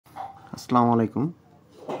আসসালামু আলাইকুম।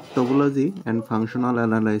 Topology and functional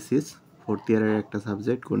analysis fourth ইয়ারের একটা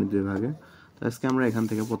সাবজেক্ট গণিত বিভাগে। তো আজকে আমরা এখান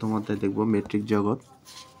থেকে প্রথম অধ্যায় দেখব মেট্রিক জগৎ।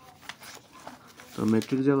 তো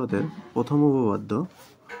মেট্রিক জগতের প্রথম উপপাদ্য,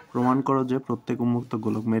 প্রমাণ করো যে প্রত্যেক উন্মুক্ত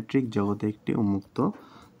গোলক মেট্রিক জগতে একটি উন্মুক্ত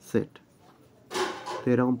সেট। তো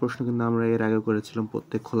এরকম প্রশ্ন কিন্তু আমরা এর আগে করেছিলাম,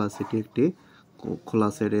 প্রত্যেক খোলা সেটই একটি খোলা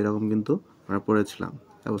সেট, এরকম কিন্তু আমরা পড়েছিলাম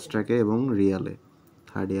অ্যাবস্ট্রাক্টে এবং রিয়ালে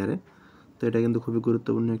থার্ড ইয়ারে। তো এটা কিন্তু খুবই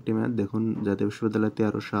গুরুত্বপূর্ণ একটি ম্যাথ। দেখুন, জাতীয় বিশ্ববিদ্যালয়ে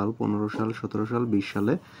 13 সাল, 15 সাল, 17 সাল, 20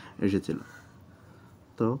 সালে এসেছিল।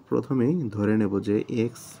 তো প্রথমেই ধরে নেব যে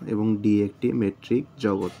এক্স এবং ডি একটি মেট্রিক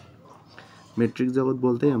জগৎ। মেট্রিক জগৎ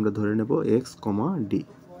বলতেই আমরা ধরে নেব এক্স কমা ডি,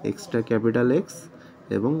 এক্সটা ক্যাপিটাল এক্স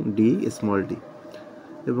এবং ডি স্মল ডি।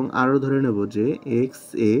 এবং আরও ধরে নেব যে এক্স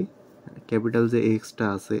এ, ক্যাপিটাল যে এক্সটা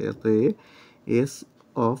আছে এতে এস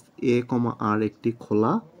অফ এ কমা আর একটি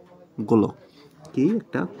খোলা গোলক। কি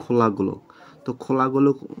একটা খোলা গোলক। তো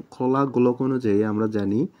খোলা গোলক অনুযায়ী আমরা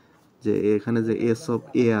জানি যে এখানে যে এস অফ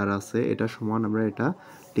এ আর আছে এটা সমান, আমরা এটা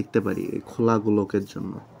লিখতে পারি এই খোলা গোলকের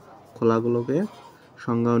জন্য। খোলা গোলকের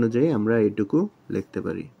সংজ্ঞা অনুযায়ী আমরা এইটুকু লিখতে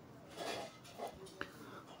পারি।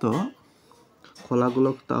 তো খোলা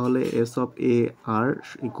গোলক তাহলে S of A R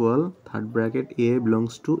equal third bracket A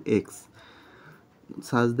belongs to x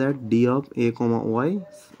such that D of A comma Y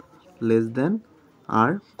less than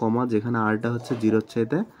আর, কমা যেখানে আরটা হচ্ছে জিরোর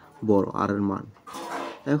চাইতে বড়, আর এর মান।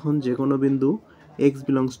 এখন যে কোনো বিন্দু x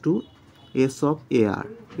belongs to S of এ আর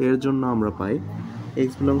এর জন্য আমরা পাই,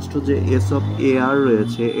 এক্স বিলংস টু যে এস অফ এ আর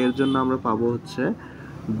রয়েছে এর জন্য আমরা পাবো হচ্ছে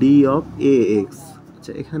ডি অফ এ এক্স।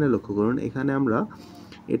 আচ্ছা, এখানে লক্ষ্য করুন, এখানে আমরা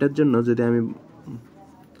এটার জন্য যদি আমি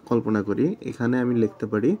কল্পনা করি, এখানে আমি লিখতে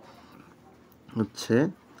পারি হচ্ছে,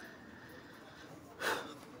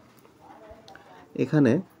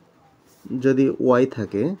 এখানে যদি ওয়াই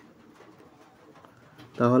থাকে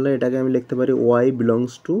তাহলে এটাকে আমি লিখতে পারি Y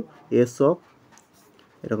belongs to S of,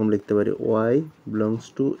 এরকম লিখতে পারি Y belongs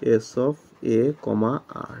to S of এ কমা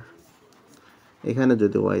আর, এখানে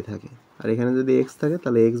যদি ওয়াই থাকে। আর এখানে যদি এক্স থাকে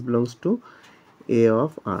তাহলে x belongs to A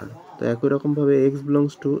of আর। তো একই রকমভাবে x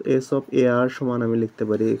belongs to S of এ আর সমান আমি লিখতে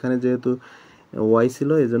পারি, এখানে যেহেতু ওয়াই ছিল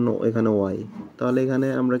এই জন্য এখানে ওয়াই, তাহলে এখানে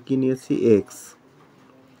আমরা কি নিয়েছি এক্স,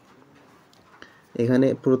 এখানে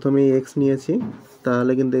প্রথমেই এক্স নিয়েছি,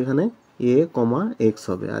 তাহলে কিন্তু এখানে এ কমা এক্স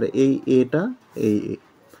হবে। আর এই এটা এই এ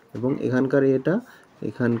এবং এখানকার এটা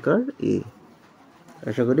এখানকার এ,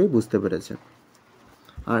 আশা করি বুঝতে পেরেছেন।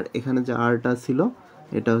 আর এখানে যে আরটা ছিল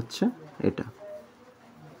এটা হচ্ছে এটা।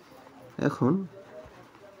 এখন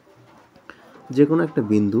যে কোনো একটা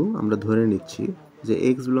বিন্দু আমরা ধরে নিচ্ছি যে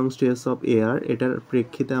x belongs to S of এ আর, এটার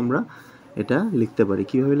প্রেক্ষিতে আমরা এটা লিখতে পারি।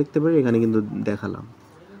 কীভাবে লিখতে পারি এখানে কিন্তু দেখালাম,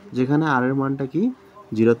 যেখানে আর এর মানটা কি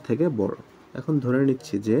জিরোর থেকে বড়। এখন ধরে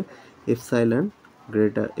নিচ্ছি যে epsilon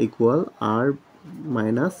greater equal R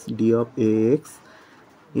minus D of A x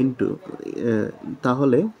into,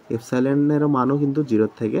 তাহলে এপসাইলনের মানও কিন্তু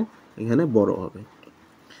জিরোর থেকে এখানে বড় হবে।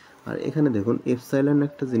 আর এখানে দেখুন এপসাইলন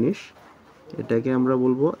একটা জিনিস, এটাকে আমরা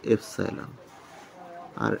বলবো এপসাইলন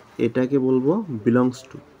আর এটাকে বলবো বিলংস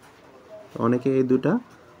টু। অনেকে এই দুটা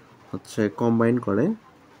হচ্ছে কম্বাইন করে,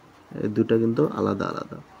 এই দুটা কিন্তু আলাদা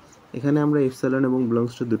আলাদা। এখানে আমরা এপসাইলন এবং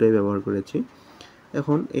বিলংস টু দুটাই ব্যবহার করেছি।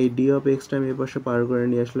 এখন এই ডি অফ এক্সটা আমি এ পাশে পার করে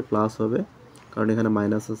নিয়ে আসলে প্লাস হবে, কারণ এখানে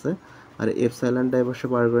মাইনাস আছে। আর এপসাইলনটা এ পাশে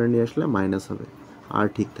পার করে নিয়ে আসলে মাইনাস হবে, আর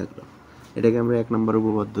ঠিক থাকলো। এটাকে আমরা 1 নম্বর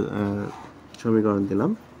উপপাদ্য সমীকরণ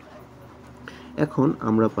দিলাম। এখন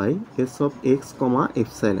আমরা পাই S of x comma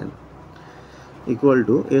epsilon equal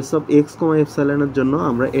to S of x কমা এপসাইলনের জন্য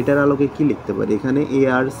আমরা এটার আলোকে কি লিখতে পারি, এখানে এ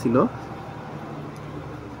আর ছিল,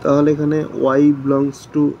 তাহলে এখানে ওয়াই বিলংস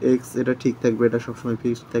টু এক্স এটা ঠিক থাকবে, এটা সবসময়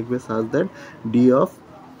ফিক্সড থাকবে সাজ দ্যাট ডি অফ,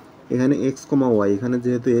 এখানে এক্স কমা ওয়াই, এখানে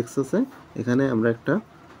যেহেতু এক্স আছে এখানে আমরা একটা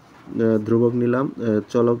ধ্রুবক নিলাম,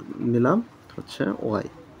 চলক নিলাম হচ্ছে ওয়াই,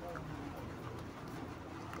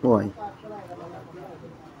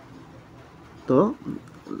 তো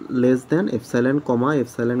লেস দেন এপসাইলন কমা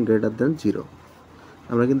এপসাইলন গ্রেটার দেন জিরো।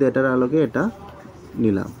 আমরা কিন্তু এটার আলোকে এটা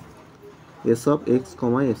নিলাম এস অফ এক্স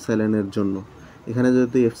কমা এপসাইলনের জন্য। এখানে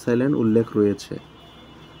যেহেতু এপসাইলন উল্লেখ রয়েছে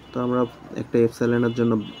তো আমরা একটা এপসাইলনের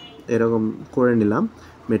জন্য এরকম করে নিলাম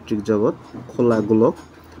মেট্রিক জগৎ খোলা গোলক।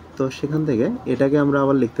 তো সেখান থেকে এটাকে আমরা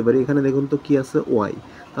আবার লিখতে পারি, এখানে দেখুন তো কি আছে ওয়াই,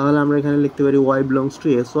 তাহলে আমরা এখানে লিখতে পারি Y belongs to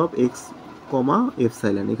S of x comma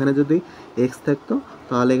epsilon. এখানে যদি এক্স থাকতো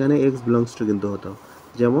তাহলে এখানে এক্স বিলংস টু কিন্তু হতো,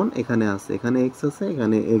 যেমন এখানে আছে, এখানে এক্স আছে,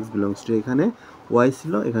 এখানে এক্স বিলংস টু, এখানে ওয়াই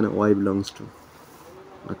ছিল, এখানে ওয়াই বিলংস টু।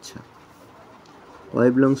 আচ্ছা, ওয়াই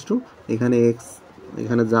বিলংস টু, এখানে এক্স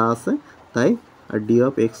এখানে যা আছে তাই, আর D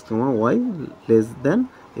of x comma Y less than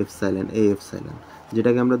epsilon, এই এপসাইলন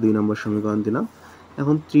যেটাকে আমরা 2 নম্বর সমীকরণ দিলাম।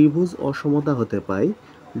 এখন ত্রিভুজ অসমতা হতে পাই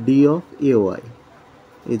ডি অফ এ ওয়াই,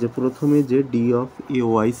 এই যে প্রথমে যে ডি অফ এ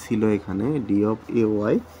ওয়াই ছিল এখানে, ডি অফ এ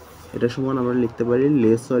ওয়াই এটা সমান আমরা লিখতে পারি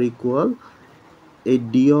লেস অর ইকুয়াল এই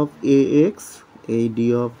ডি অফ এ এক্স, এই D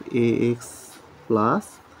of A x plus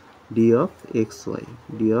D of x Y,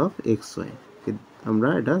 D of x Y আমরা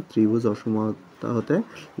এটা ত্রিভুজ অসমতা হতে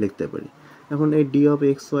লিখতে পারি। এখন এই ডি অফ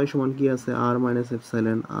এক্স ওয়াই সমান কি আছে, আর মাইনাস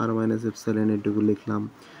এপসাইলন, আর মাইনাস এপসাইলন এটুকু লিখলাম।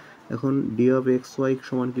 এখন ডি অফ এক্স ওয়াই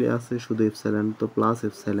সমান কি আছে, শুধু এপসাইলন, তো প্লাস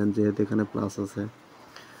এপসাইলন যেহেতু এখানে প্লাস আছে।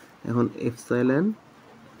 এখন এপসাইলন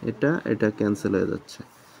এটা ক্যান্সেল হয়ে যাচ্ছে,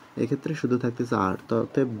 এক্ষেত্রে শুধু থাকতেছে আর, তো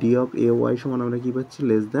অতএব ডি অফ এ ওয়াই সমান আমরা কি পাচ্ছি,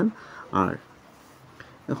 লেস দেন আর।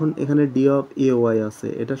 এখন এখানে ডি অফ এ ওয়াই আছে,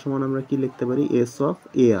 এটা সমান আমরা কি লিখতে পারি, S of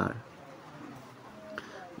A R,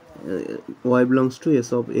 Y belongs to S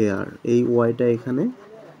of এ আর, এই ওয়াইটা এখানে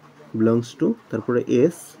বিলংস টু, তারপরে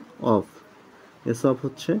এস অফ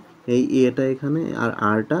হচ্ছে এই এটা এখানে আর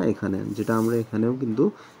আরটা এখানে, যেটা আমরা এখানেও কিন্তু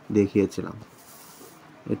দেখিয়েছিলাম,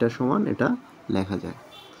 এটা সমান এটা লেখা যায়।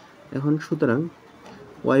 এখন সুতরাং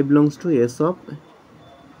y belongs to s of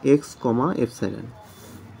x, epsilon,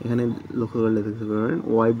 এখানে লক্ষ্য করলে দেখতে পারেন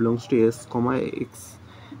y belongs to s, x,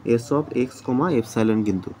 s of x, epsilon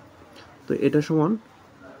কিন্তু। তো এটা সমান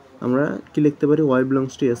আমরা কি লিখতে পারি, y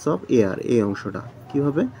belongs to s of ar, এই অংশটা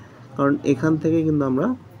কিভাবে, কারণ এখান থেকে কিন্তু আমরা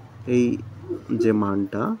এই যে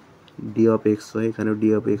মানটা d of xy, এখানে d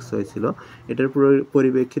of xy ছিল, এটার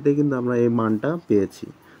পরিপ্রেক্ষিতে কিন্তু আমরা এই মানটা পেয়েছি।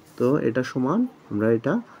 তো এটা সমান আমরা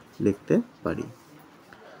এটা লিখতে পারি,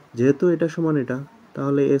 যেহেতু এটা সমান এটা,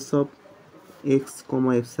 তাহলে S of x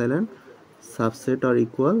comma epsilon subset R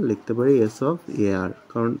equal লিখতে পারি এস অফ এ আর,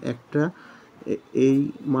 কারণ একটা এই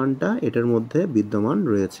মানটা এটার মধ্যে বিদ্যমান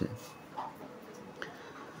রয়েছে।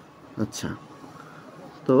 আচ্ছা,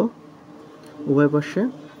 তো উভয় পাশে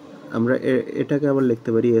আমরা এটাকে আবার লিখতে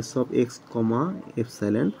পারি S of x comma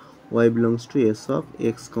epsilon Y belongs to S of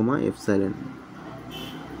x comma epsilon,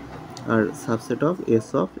 R subset of S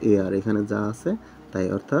of এ আর এখানে যা আছে তাই,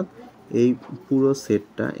 অর্থাৎ এই পুরো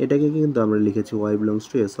সেটটা, এটাকে কিন্তু আমরা লিখেছি y belongs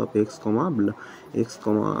to s of x,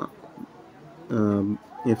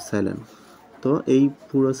 epsilon. তো এই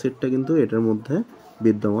পুরো সেটটা কিন্তু এটার মধ্যে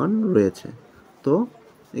বিদ্যমান রয়েছে। তো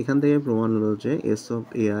এখান থেকে প্রমাণ হলো যে s of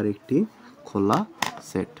a r একটি খোলা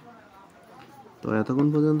সেট। তো এতক্ষণ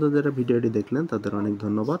পর্যন্ত যারা ভিডিওটি দেখলেন তাদের অনেক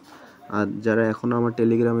ধন্যবাদ। আর যারা এখনও আমার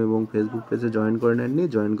টেলিগ্রাম এবং ফেসবুক পেজে জয়েন করে নেননি,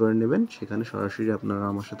 জয়েন করে নেবেন, সেখানে সরাসরি আপনারা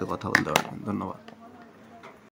আমার সাথে কথা বলতে পারবেন। ধন্যবাদ।